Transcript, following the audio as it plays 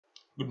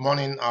Good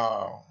morning,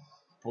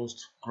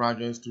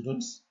 postgraduate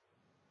students.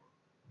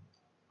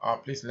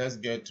 Please let's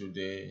get to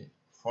the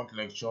fourth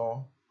lecture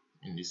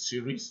in the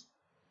series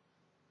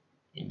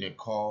in the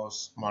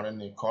course Marine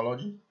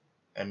Ecology,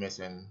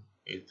 MSN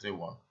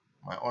 831,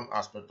 my own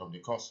aspect of the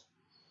course.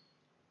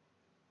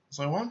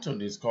 So I want to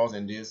discuss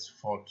in this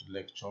fourth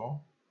lecture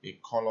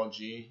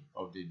ecology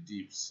of the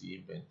deep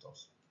sea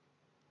benthos.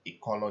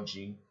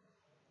 Ecology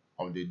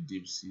of the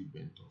deep sea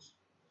benthos.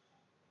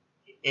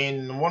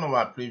 In one of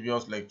our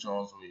previous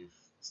lectures, we've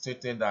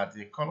stated that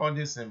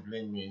ecology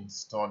simply means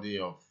study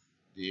of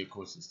the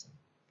ecosystem,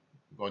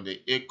 because the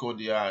eco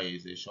there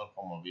is a short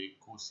form of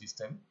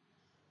ecosystem,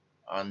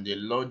 and the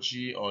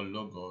logy or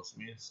logos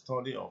means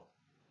study of.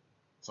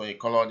 So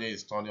ecology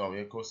is study of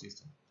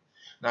ecosystem.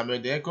 Now,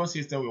 but the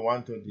ecosystem we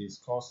want to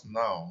discuss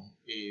now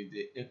is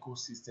the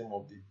ecosystem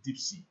of the deep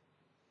sea.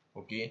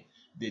 Okay,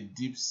 the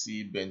deep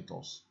sea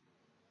benthos.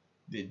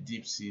 The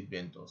deep sea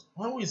benthos.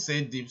 When we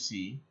say deep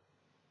sea,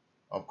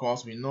 of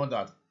course, we know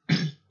that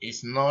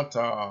it's not.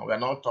 We are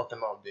not talking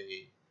of the.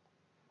 We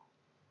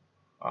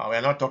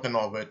are not talking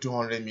of a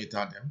 200-meter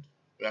depth.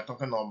 We are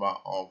talking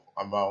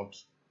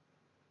about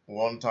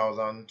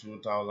 1,000,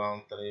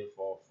 2,000, 3,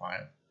 4,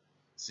 5,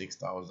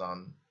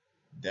 6,000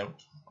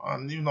 depth,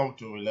 and even up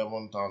to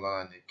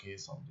 11,000 in the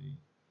case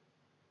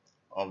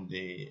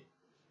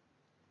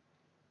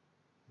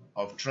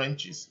of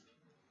trenches.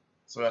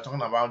 So we are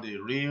talking about the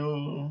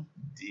real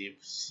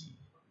deep sea.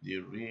 The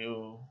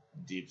real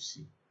deep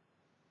sea.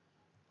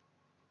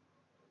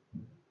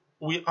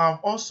 We have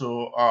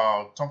also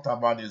talked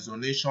about the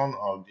zonation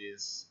of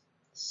this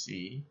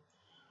sea,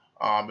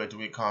 but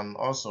we can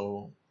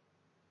also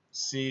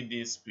see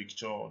this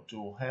picture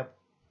to help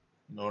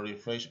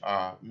refresh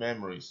our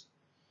memories.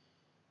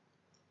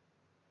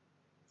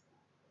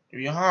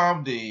 We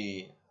have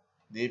the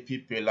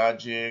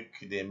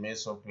epipelagic, the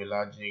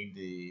mesopelagic,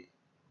 the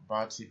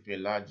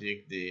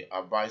bathypelagic, the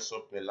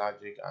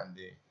abyssopelagic, and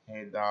the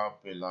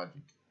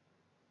hedapelagic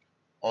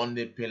on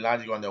the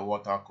pelagic on the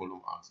water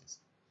column axis.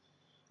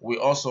 We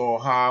also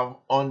have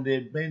on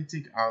the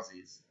benthic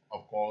axis,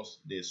 of course,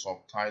 the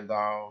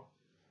subtidal,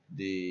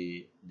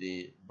 the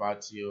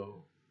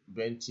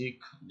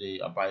bathyobenthic,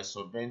 the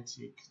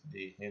abyssobenthic,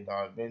 the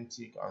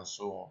hedabenthic, and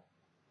so on.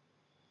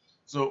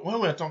 So when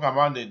we're talking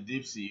about the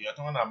deep sea, we're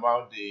talking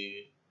about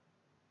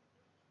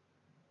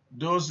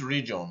those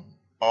regions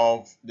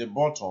of the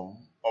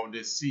bottom of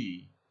the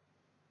sea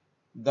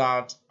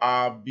that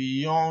are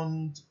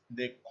beyond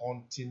the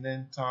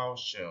continental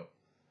shelf,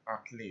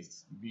 at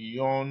least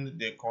beyond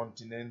the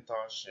continental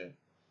shelf.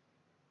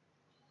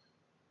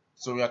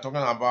 So we are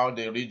talking about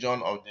the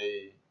region of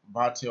the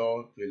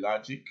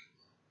bathypelagic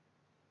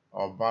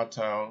or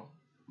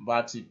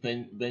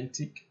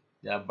bathyobenthic,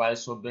 the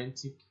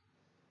abyssobenthic,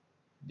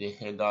 the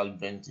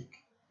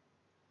hedabenthic.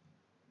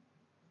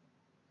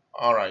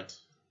 All right.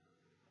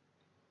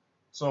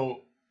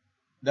 So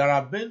there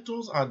are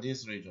benthos at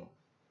this region.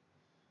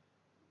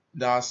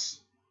 There's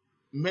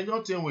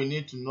major thing we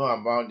need to know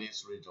about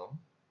this region.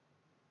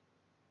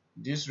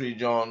 This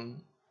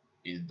region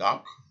is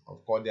dark.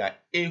 Of course, they are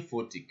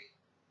aphotic.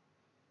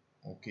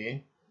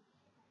 Okay,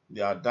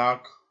 they are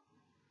dark.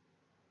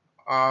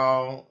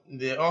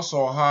 They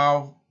also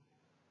have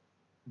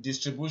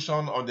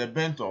distribution of the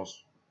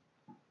benthos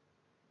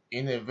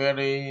in a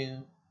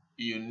very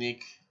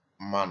unique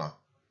manner.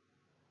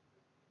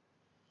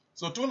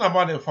 So talking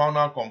about the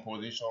faunal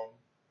composition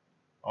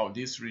of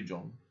this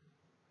region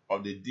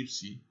of the deep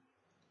sea,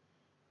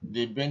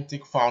 the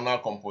benthic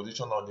faunal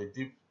composition of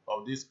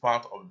this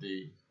part of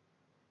the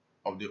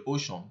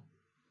ocean,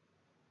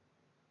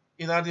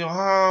 is that you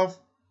have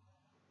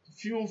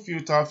few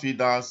filter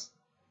feeders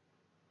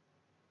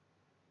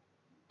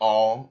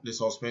or the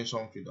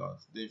suspension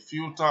feeders. The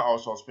filter or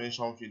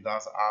suspension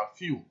feeders are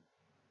few.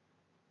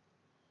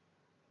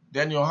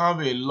 Then you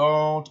have a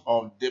lot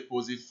of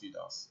deposit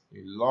feeders.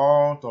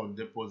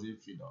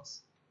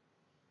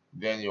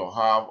 Then you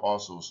have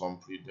also some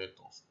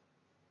predators.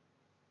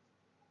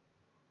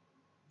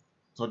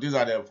 So these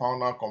are the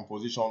faunal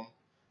composition,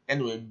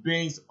 anyway,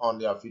 based on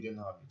their feeding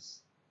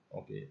habits.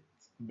 Okay,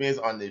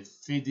 based on the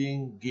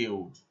feeding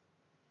guild.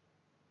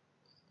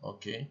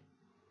 Okay.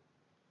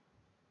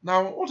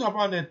 Now, what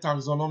about the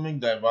taxonomic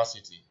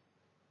diversity?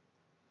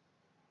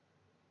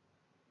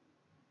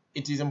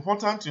 It is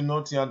important to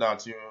note here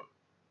that you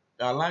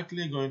are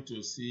likely going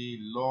to see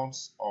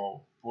lots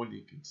of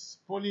polychaetes.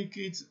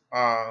 Polychaetes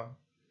are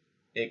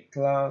a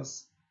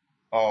class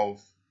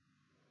of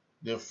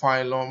the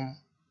phylum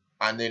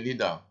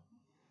Annelida.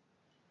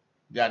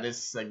 They are the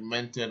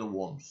segmented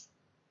worms.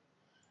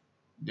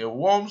 The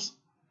worms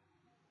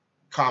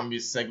can be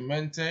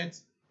segmented,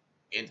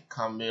 it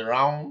can be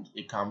round,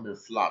 it can be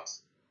flat.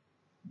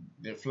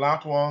 The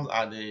flat ones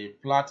are the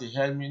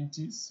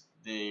platyhelminthes,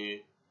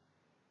 the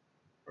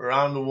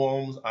round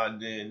worms are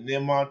the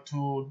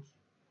nematodes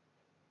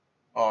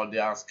or the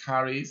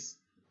ascaris.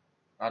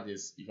 That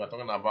is, if you're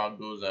talking about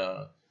those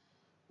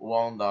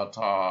ones that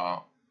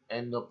are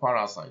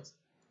endoparasites.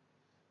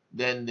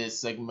 Then the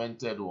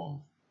segmented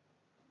worms.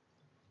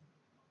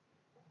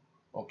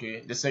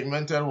 Okay, the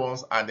segmented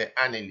ones are the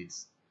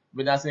annelids.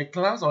 But there's a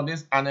class of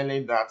these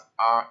annelids that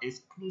are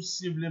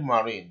exclusively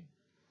marine.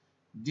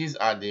 These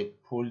are the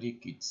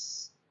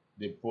polychaetes.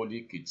 The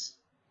polychaetes.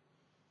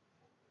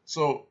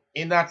 So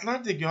in the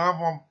Atlantic, you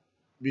have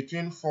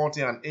between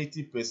 40 and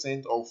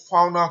 80% of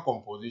faunal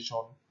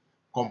composition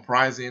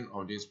comprising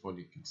of these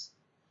polychaetes.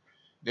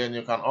 Then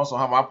you can also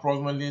have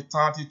approximately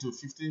 30 to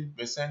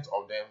 50%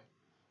 of them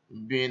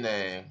being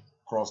a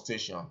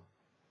crustacean,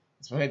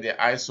 especially the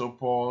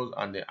isopods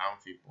and the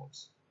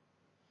amphipods.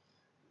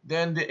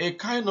 Then the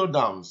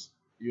echinoderms,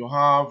 you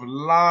have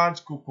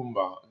large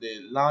cucumber, the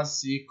large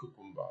sea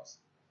cucumbers,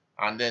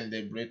 and then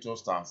the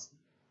bratostars,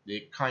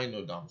 the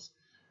echinoderms.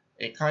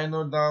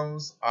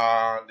 Echinoderms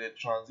are the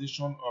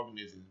transition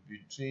organisms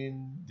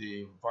between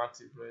the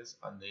vertebrates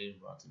and the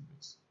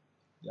invertebrates.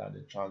 They are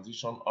the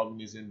transition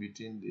organisms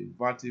between the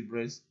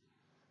vertebrates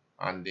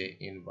and the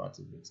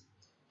invertebrates.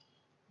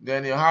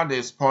 Then you have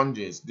the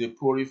sponges, the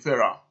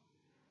porifera.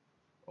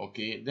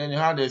 Okay, then you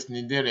have the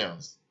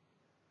cnidarians.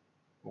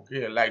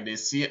 Okay, like the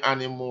sea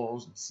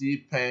animals, sea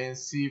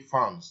pens, sea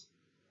farms.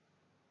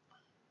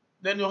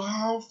 Then you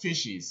have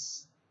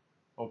fishes.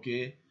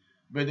 Okay,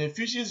 but the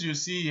fishes you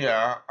see here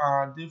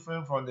are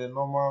different from the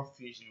normal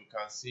fish you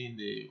can see in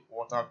the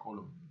water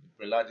column, the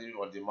pelagic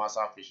or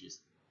demersal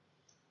fishes.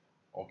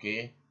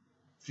 Okay,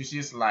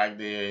 fishes like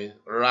the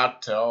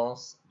rat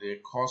tails, the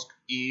cusk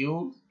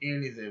eel.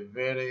 Eel is a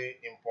very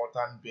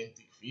important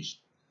benthic fish.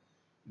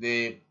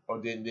 The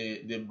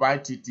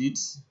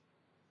bititids,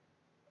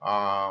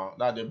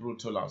 that the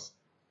brutulars.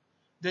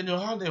 Then you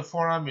have the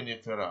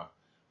foraminifera.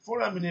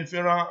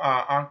 Foraminifera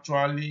are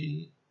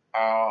actually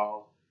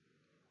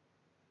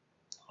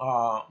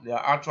they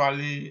are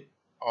actually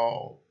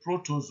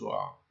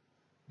protozoa.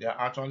 They are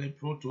actually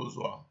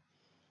protozoa,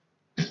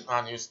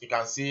 and you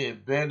can see a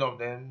bed of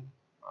them.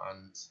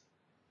 And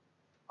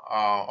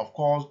of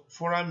course,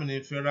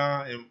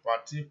 foraminifera in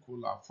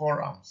particular,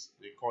 forams,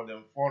 they call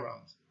them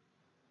forams.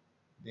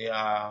 They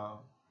are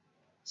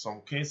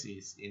some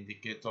cases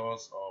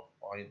indicators of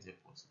oil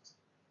deposits.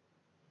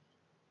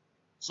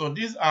 So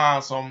these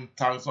are some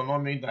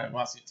taxonomic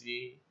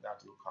diversity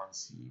that you can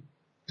see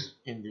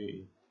in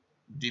the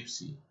deep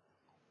sea.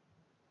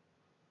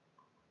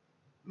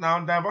 Now,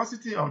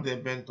 diversity of the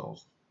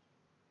benthos.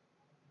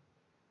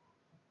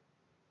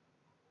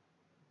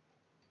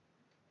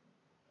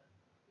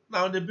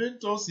 Now, the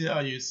benthos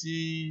here, you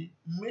see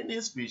many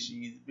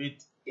species,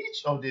 but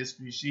each of the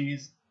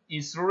species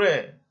is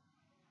rare.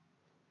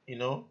 You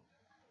know,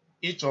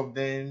 each of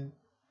them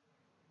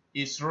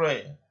is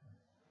rare.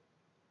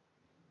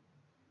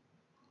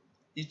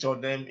 Each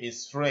of them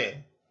is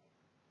rare.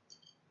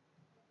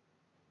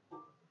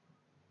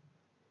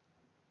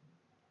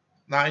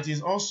 Now, it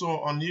is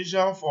also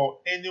unusual for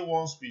any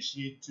one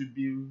species to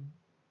be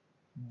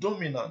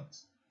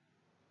dominant.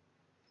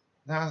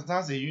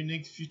 That's a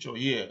unique feature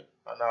here,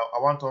 and I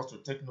want us to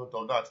take note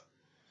of that.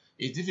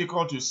 It's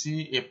difficult to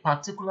see a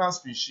particular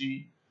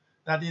species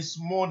that is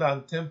more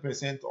than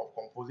 10% of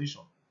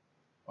composition,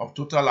 of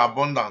total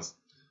abundance.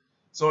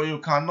 So you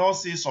cannot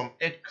see some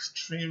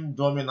extreme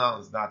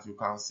dominance that you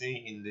can see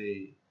in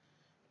the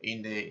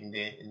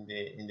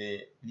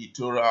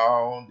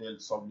littoral, the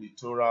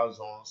sublittoral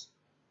zones,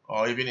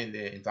 or even in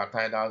the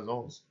intertidal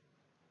zones.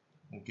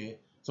 Okay,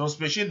 so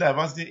species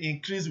diversity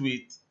increase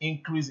with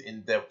increase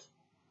in depth.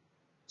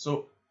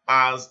 So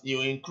as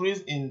you increase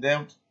in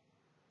depth,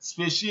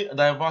 species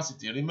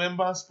diversity,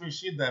 remember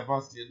species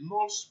diversity,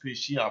 not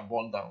species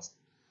abundance.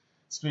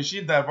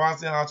 Species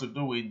diversity has to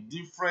do with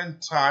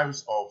different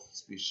types of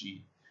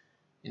species,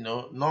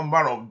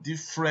 number of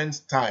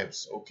different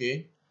types.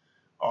 Okay,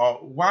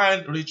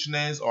 while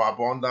richness or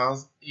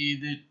abundance is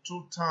the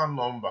total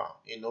number,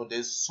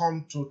 the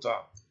sum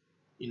total,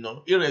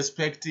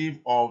 irrespective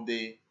of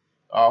the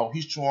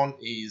which one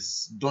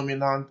is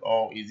dominant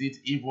or is it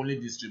evenly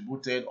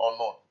distributed or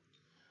not.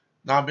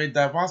 Now, the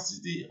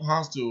diversity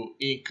has to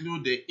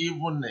include the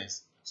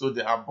evenness, so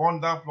the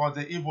abundance plus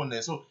the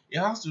evenness. So it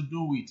has to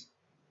do with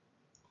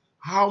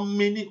how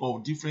many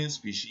of different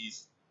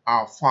species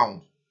are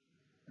found.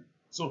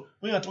 So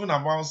when you're talking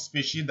about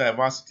species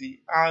diversity,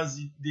 as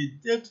the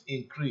depth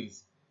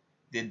increase,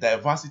 the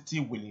diversity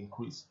will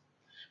increase.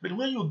 But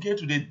when you get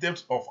to the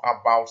depth of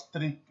about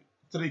 3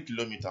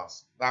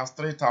 kilometers, that's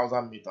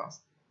 3,000 meters,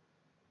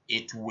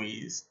 it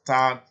will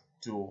start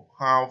to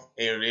have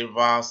a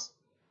reverse,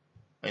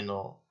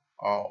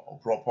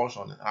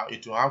 proportion.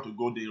 It will have to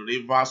go the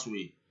reverse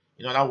way.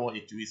 In other words,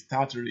 it will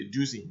start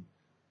reducing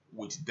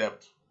with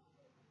depth.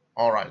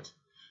 All right.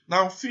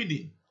 Now,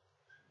 feeding.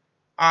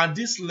 At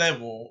this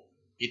level,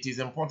 it is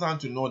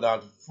important to know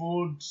that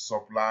food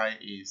supply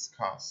is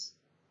scarce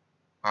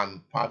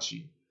and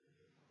patchy.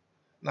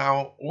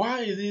 Now,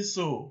 why is it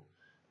so?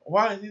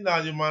 Why is it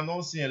that you might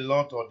not see a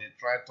lot of the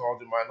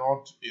tritons, you might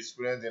not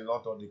experience a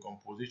lot of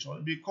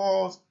decomposition?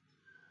 Because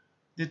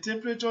the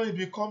temperature is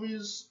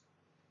becoming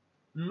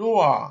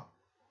lower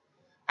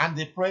and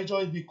the pressure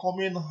is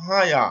becoming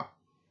higher.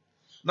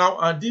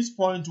 Now, at this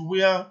point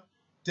where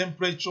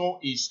temperature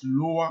is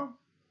lower,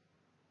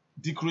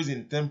 decrease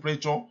in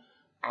temperature,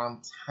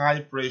 and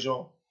high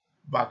pressure,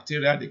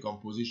 bacterial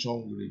decomposition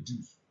will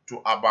reduce to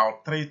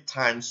about 3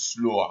 times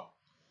slower.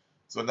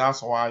 So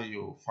that's why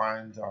you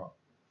find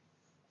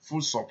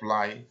food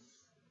supply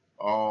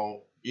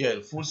or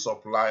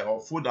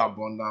food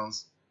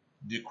abundance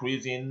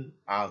decreasing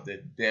as the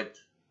depth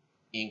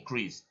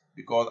increase,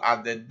 because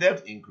as the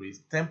depth increase,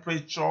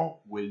 temperature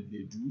will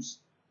reduce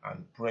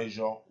and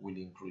pressure will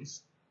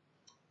increase.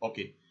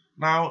 Okay,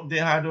 now the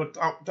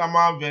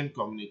hydrothermal vent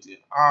community.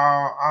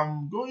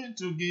 I'm going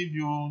to give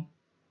you,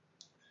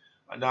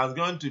 and there's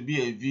going to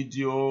be a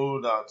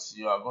video that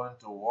you are going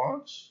to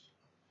watch,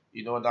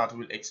 that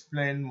will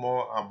explain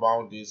more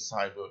about this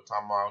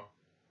hydrothermal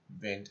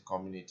vent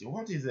community.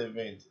 What is a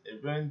vent? A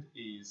vent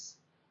is,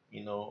 a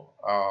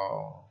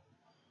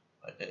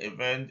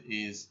vent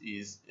is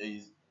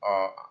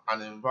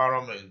an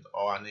environment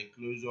or an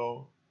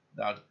enclosure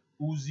that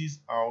oozes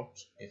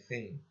out a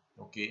thing.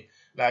 Okay,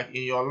 like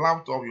in your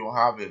laptop, you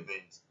have a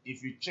vent.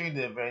 If you check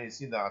the vent, you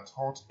see that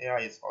hot air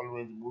is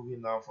always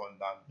moving out from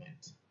that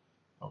vent.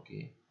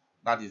 Okay,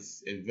 that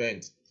is a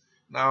vent.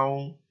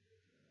 Now,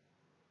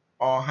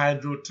 or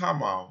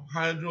hydrothermal.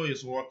 Hydro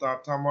is water,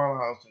 thermal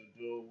has to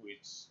do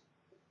with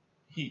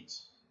heat.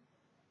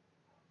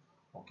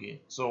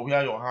 Okay, so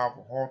here you have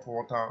hot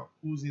water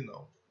oozing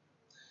out.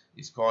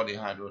 It's called a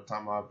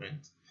hydrothermal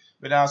vent.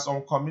 But there are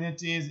some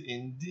communities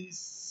in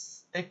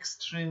this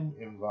extreme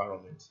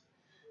environment,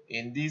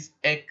 in this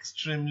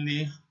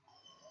extremely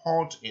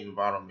hot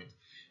environment,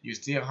 you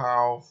still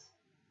have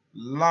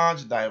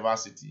large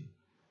diversity.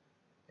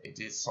 It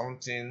is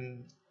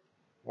something,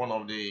 one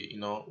of the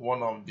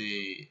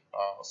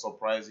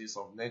surprises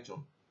of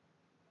nature.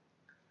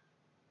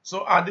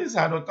 So at this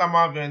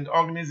hydrothermal vent,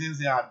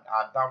 organisms are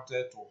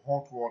adapted to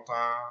hot water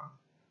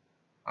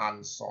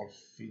and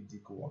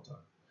sulfidic water.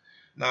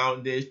 Now,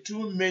 the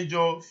two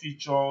major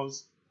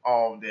features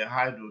of the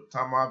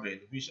hydrothermal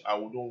vent, which I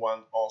wouldn't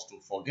want us to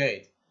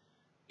forget,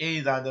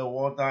 is that the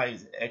water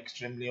is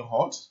extremely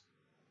hot.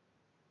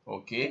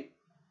 Okay,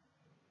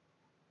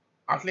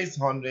 at least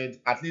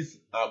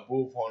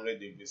above 100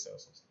 degrees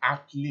Celsius.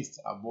 At least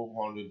above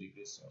 100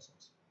 degrees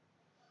Celsius.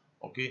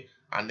 Okay,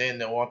 and then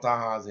the water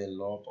has a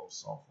lot of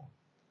sulfur.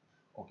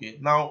 Okay,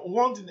 now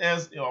what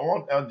else do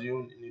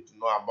you need to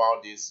know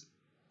about this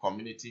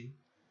community?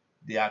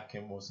 They are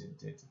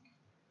chemosynthetic.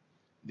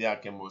 They are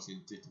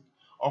chemosynthetic.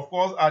 Of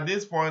course, at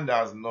this point,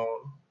 there's no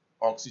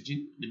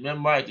oxygen.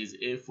 Remember, it is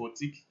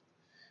aphotic.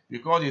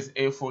 Because it's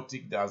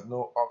aphotic, there's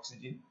no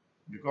oxygen.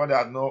 Because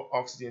there's no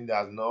oxygen,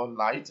 there's no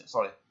light.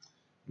 Sorry.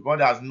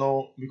 Because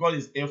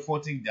it's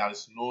aphotic,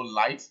 there's no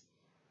light.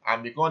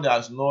 And because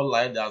there's no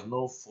light, there's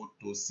no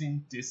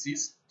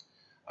photosynthesis.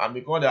 And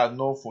because there's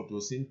no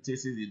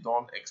photosynthesis, you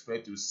don't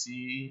expect to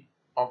see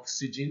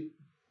oxygen.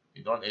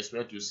 You don't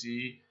expect to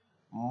see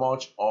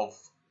much of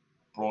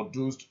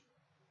produced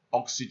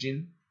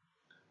oxygen.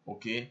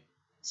 Okay,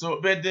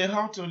 so but they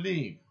have to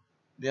live.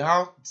 They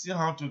still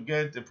have to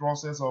get the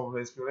process of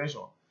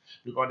respiration,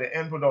 because the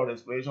end product of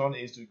respiration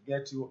is to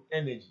get you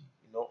energy,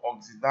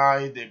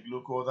 oxidize the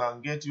glucose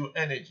and get you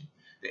energy.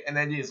 The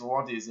energy is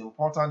what is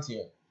important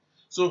here.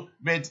 So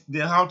but they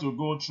have to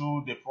go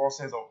through the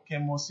process of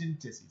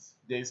chemosynthesis.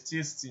 They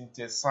still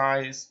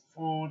synthesize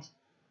food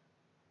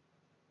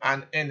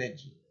and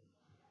energy,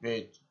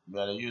 but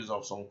by the use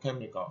of some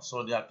chemicals.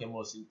 So they are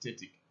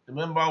chemosynthetic.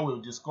 Remember, we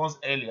discussed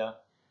earlier,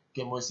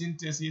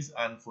 chemosynthesis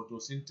and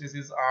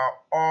photosynthesis are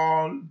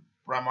all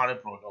primary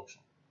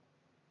production.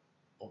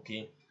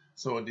 Okay,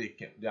 so they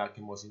are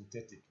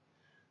chemosynthetic.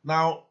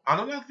 Now,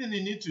 another thing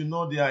you need to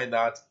know there is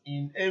that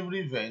in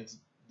every vent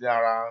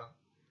there are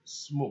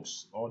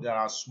smokes, or there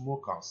are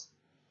smokers.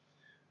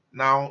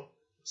 Now,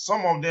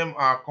 some of them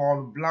are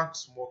called black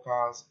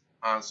smokers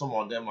and some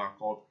of them are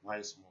called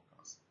white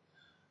smokers.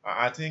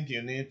 I think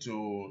you need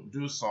to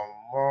do some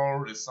more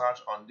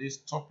research on this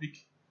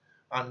topic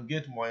and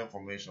get more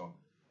information.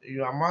 If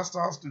you are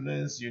master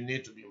students, you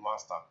need to be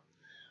master.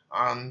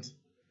 And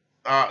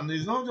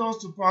it's not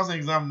just to pass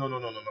exam. No.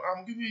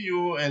 I'm giving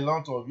you a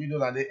lot of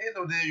videos. At the end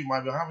of the day, you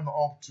might be having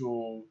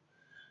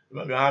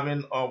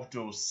up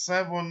to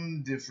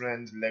 7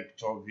 different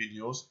lecture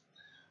videos.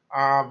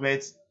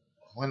 But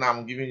when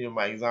I'm giving you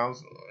my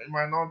exams, it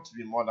might not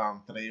be more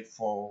than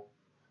 3-4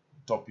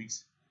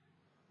 topics.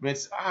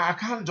 But I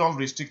can't just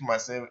restrict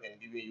myself in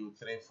giving you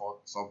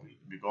 3-4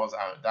 topics, because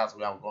that's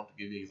where I'm going to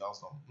give you exams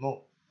from.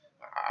 No,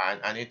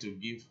 I need to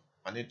be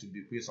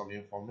some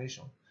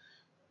information.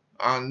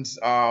 And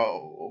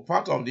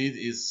part of this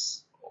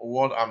is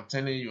what I'm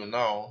telling you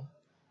now,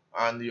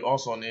 and you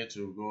also need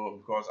to go,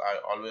 because I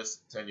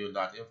always tell you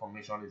that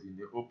information is in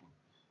the open.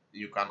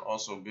 You can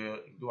also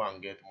go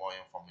and get more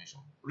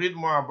information. Read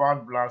more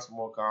about black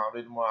smoker,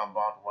 read more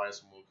about white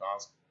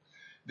smokers.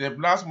 The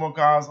black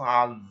smokers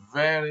have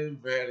very,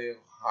 very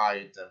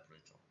high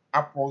temperature,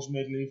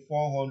 approximately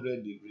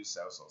 400 degrees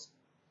Celsius.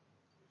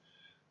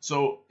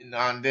 So,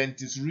 and then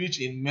it is rich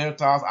in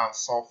metals and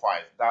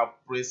sulfides that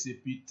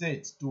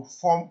precipitate to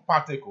form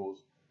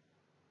particles,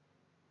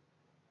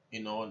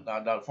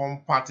 that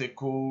form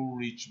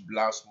particle-rich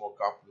black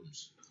smoker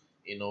plumes.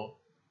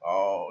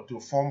 to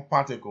form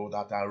particles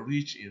that are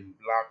rich in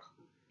black,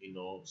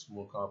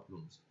 smoker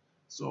plumes.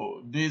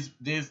 So these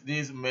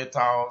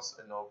metals,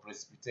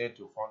 precipitate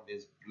to form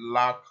these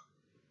black,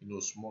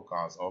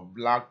 smokers or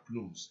black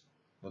plumes.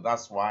 So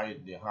that's why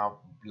they have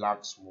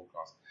black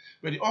smokers.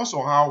 But they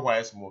also have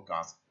white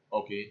smokers.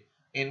 Okay.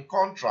 In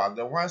contrast,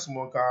 the white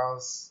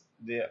smokers,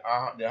 they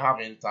have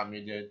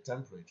intermediate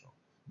temperature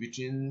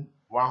between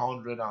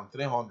 100 and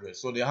 300.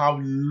 So they have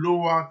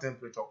lower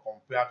temperature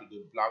compared to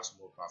the black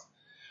smokers.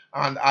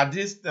 And at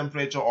this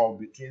temperature of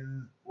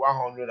between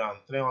 100 and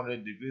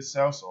 300 degrees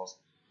Celsius,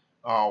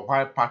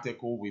 white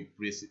particle will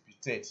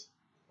precipitate.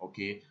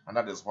 Okay, and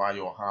that is why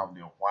you have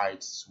the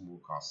white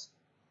smokers.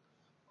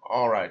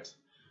 All right.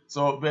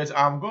 So, but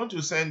I'm going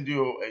to send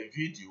you a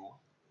video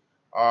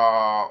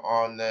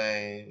on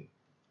the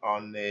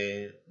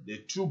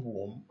tube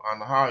worm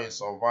and how it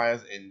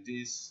survives in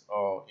this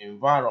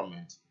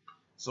environment.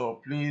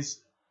 So please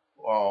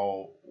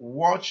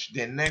watch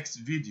the next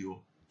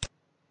video.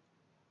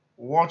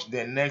 Watch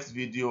the next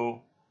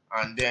video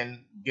and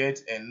then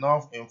get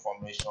enough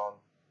information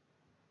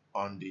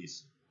on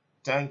this.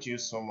 Thank you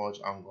so much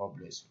and God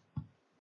bless you.